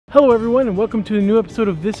Hello everyone and welcome to a new episode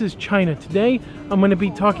of This is China. Today I'm going to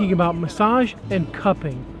be talking about massage and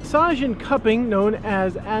cupping. Massage and cupping, known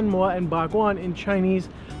as anmo and baguan in Chinese,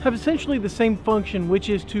 have essentially the same function, which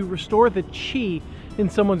is to restore the qi in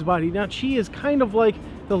someone's body. Now qi is kind of like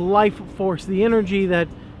the life force, the energy that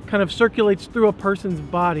kind of circulates through a person's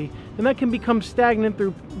body, and that can become stagnant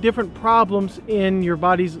through different problems in your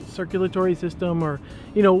body's circulatory system, or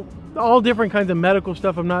all different kinds of medical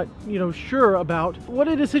stuff I'm not sure about. What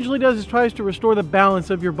it essentially does is tries to restore the balance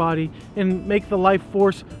of your body and make the life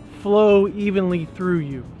force flow evenly through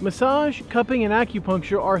you. Massage, cupping, and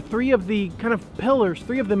acupuncture are three of the kind of pillars,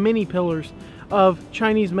 three of the many pillars of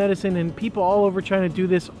Chinese medicine, and people all over China do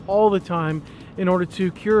this all the time in order to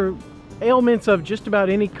cure ailments of just about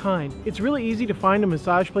any kind. It's really easy to find a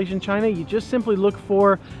massage place in China. You just simply look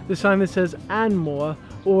for the sign that says anmo,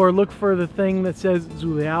 or look for the thing that says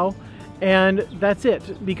zuliao, and that's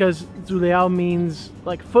it, because zuliao means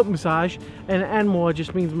like foot massage and anmo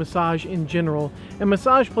just means massage in general. And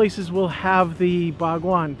massage places will have the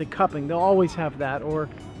baguan, the cupping. They'll always have that, or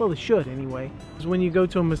well, they should anyway. When you go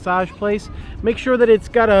to a massage place, make sure that it's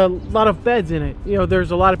got a lot of beds in it.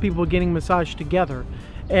 There's a lot of people getting massaged together.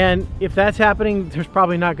 And if that's happening, there's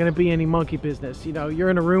probably not going to be any monkey business.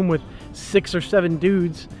 You're in a room with 6 or 7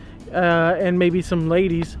 dudes and maybe some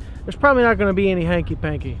ladies. There's probably not going to be any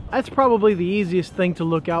hanky-panky. That's probably the easiest thing to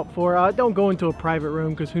look out for. Don't go into a private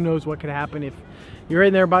room, because who knows what could happen if you're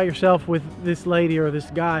in there by yourself with this lady or this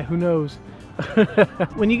guy. Who knows?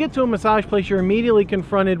 When you get to a massage place, you're immediately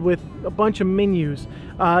confronted with a bunch of menus.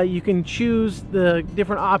 You can choose the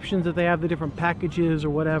different options that they have, the different packages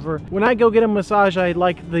or whatever. When I go get a massage, I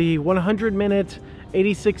like the 100-minute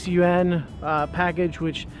 86 yuan package,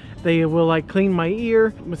 which they will like clean my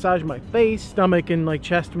ear, massage my face, stomach, and like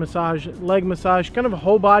chest massage, leg massage, kind of a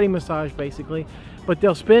whole body massage basically. But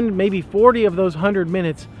they'll spend maybe 40 of those 100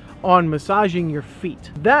 minutes on massaging your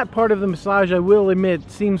feet. That part of the massage, I will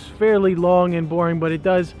admit, seems fairly long and boring, but it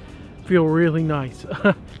does feel really nice.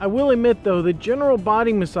 I will admit though, the general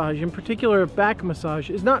body massage, in particular back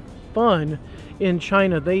massage, is not fun in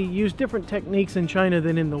China. They use different techniques in China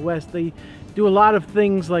than in the West. They do a lot of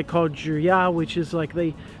things like called zhiya, which is like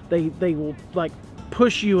they will like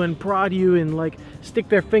push you and prod you and like stick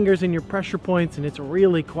their fingers in your pressure points, and it's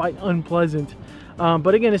really quite unpleasant.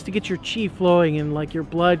 But again, it's to get your qi flowing, and like your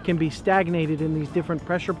blood can be stagnated in these different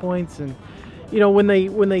pressure points. And when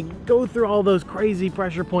they go through all those crazy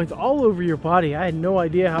pressure points all over your body, I had no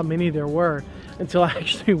idea how many there were until I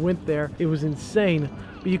actually went there. It was insane.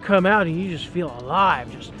 But you come out and you just feel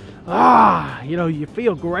alive, just you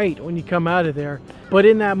feel great when you come out of there. But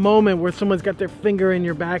in that moment where someone's got their finger in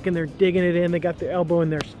your back and they're digging it in, they got their elbow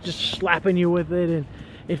and they're just slapping you with it, and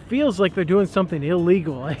it feels like they're doing something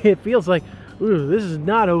illegal. It feels like, ooh, this is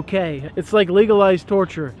not okay. It's like legalized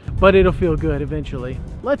torture, but it'll feel good eventually.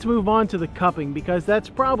 Let's move on to the cupping, because that's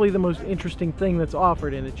probably the most interesting thing that's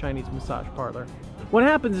offered in a Chinese massage parlor. What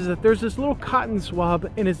happens is that there's this little cotton swab,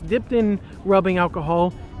 and it's dipped in rubbing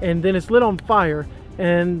alcohol, and then it's lit on fire,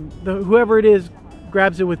 and whoever it is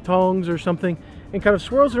grabs it with tongs or something and kind of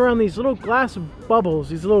swirls it around these little glass bubbles,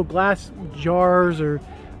 these little glass jars or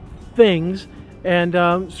things, and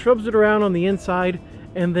scrubs it around on the inside,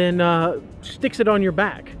 and then sticks it on your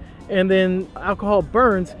back. And then alcohol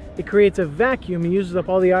burns, it creates a vacuum, it uses up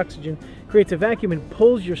all the oxygen, creates a vacuum and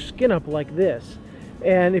pulls your skin up like this.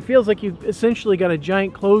 And it feels like you've essentially got a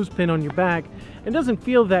giant clothespin on your back. It doesn't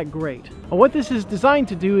feel that great. And what this is designed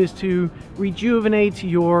to do is to rejuvenate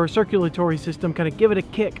your circulatory system, kind of give it a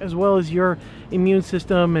kick, as well as your immune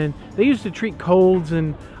system. And they used to treat colds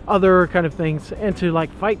and other kind of things, and to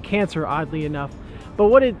like fight cancer, oddly enough. But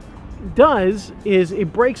what it does is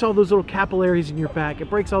it breaks all those little capillaries in your back. It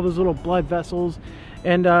breaks all those little blood vessels,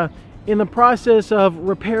 and in the process of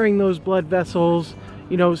repairing those blood vessels,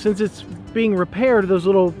 since it's being repaired, those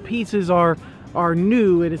little pieces are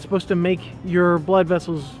new, and it's supposed to make your blood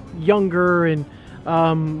vessels younger and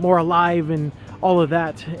more alive and all of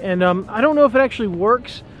that. And I don't know if it actually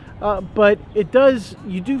works, but it does.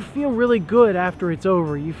 You do feel really good after it's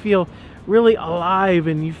over. You feel really alive,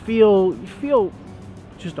 and you feel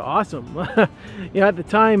just awesome. At the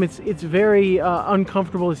time it's very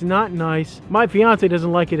uncomfortable. It's not nice. My fiance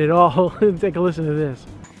doesn't like it at all. Take a listen to this.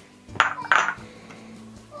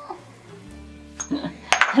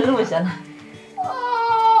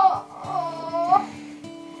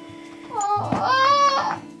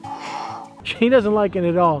 She doesn't like it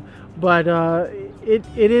at all, but it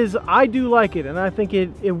is. I do like it, and I think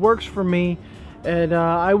it works for me, and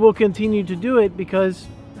I will continue to do it because,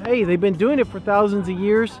 hey, they've been doing it for thousands of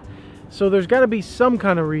years, so there's got to be some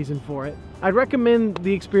kind of reason for it. I'd recommend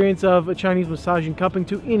the experience of a Chinese massage and cupping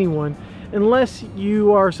to anyone, unless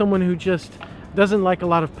you are someone who just doesn't like a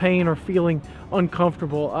lot of pain or feeling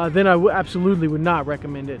uncomfortable. Then I absolutely would not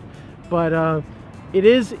recommend it. But it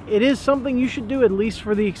is something you should do, at least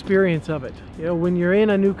for the experience of it. You know, when you're in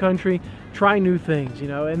a new country, try new things, you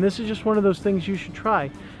know, and this is just one of those things you should try.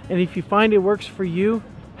 And if you find it works for you,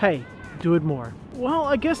 hey, do it more. Well,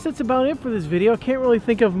 I guess that's about it for this video. I can't really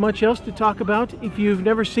think of much else to talk about. If you've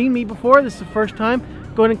never seen me before, this is the first time,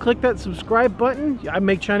 go ahead and click that subscribe button. I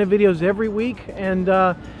make China videos every week, and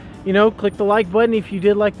you know, click the like button if you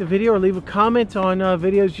did like the video, or leave a comment on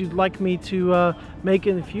videos you'd like me to make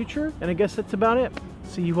in the future. And I guess that's about it.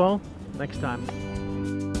 See you all next time.